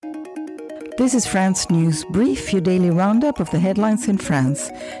This is France News Brief, your daily roundup of the headlines in France.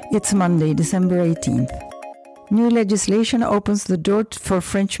 It's Monday, December 18th. New legislation opens the door for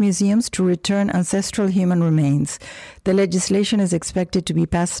French museums to return ancestral human remains. The legislation is expected to be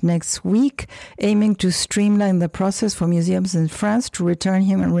passed next week, aiming to streamline the process for museums in France to return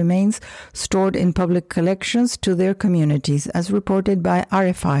human remains stored in public collections to their communities, as reported by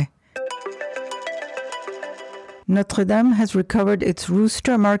RFI. Notre Dame has recovered its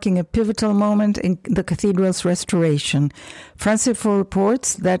rooster, marking a pivotal moment in the cathedral's restoration. France Info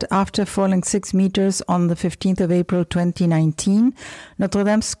reports that after falling 6 meters on the 15th of April 2019, Notre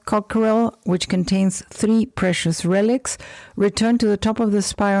Dame's cockerel, which contains 3 precious relics, returned to the top of the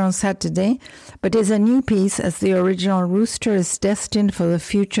spire on Saturday, but is a new piece as the original rooster is destined for the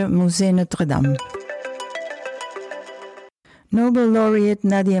future Musée Notre Dame. Nobel laureate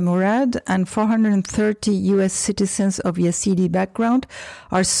Nadia Murad and 430 U.S. citizens of Yazidi background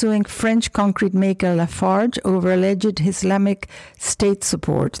are suing French concrete maker Lafarge over alleged Islamic State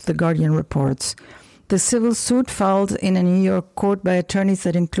support, The Guardian reports. The civil suit, filed in a New York court by attorneys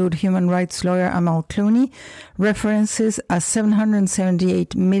that include human rights lawyer Amal Clooney, references a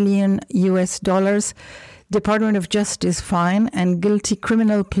 $778 million Department of Justice fine and guilty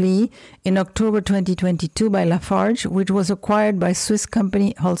criminal plea in October 2022 by Lafarge, which was acquired by Swiss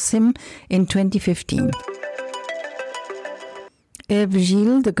company Holcim in 2015. Eve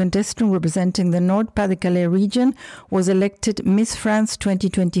Gilles, the contestant representing the Nord-Pas-de-Calais region, was elected Miss France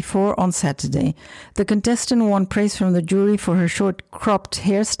 2024 on Saturday. The contestant won praise from the jury for her short cropped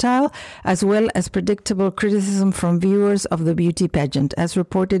hairstyle, as well as predictable criticism from viewers of the beauty pageant, as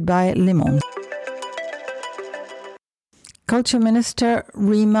reported by Le Monde. Culture Minister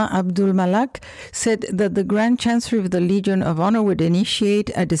Rima Abdul Malak said that the Grand Chancery of the Legion of Honor would initiate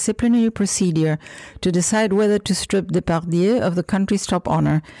a disciplinary procedure to decide whether to strip Depardieu of the country's top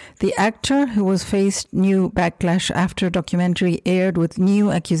honor. The actor, who was faced new backlash after a documentary aired with new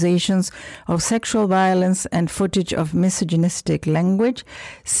accusations of sexual violence and footage of misogynistic language,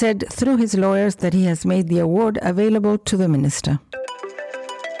 said through his lawyers that he has made the award available to the minister.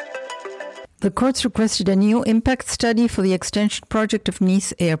 The courts requested a new impact study for the extension project of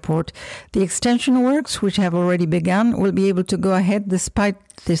Nice Airport. The extension works, which have already begun, will be able to go ahead despite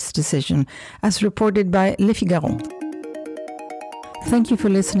this decision, as reported by Le Figaro. Thank you for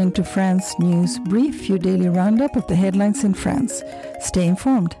listening to France News Brief, your daily roundup of the headlines in France. Stay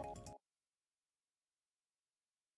informed.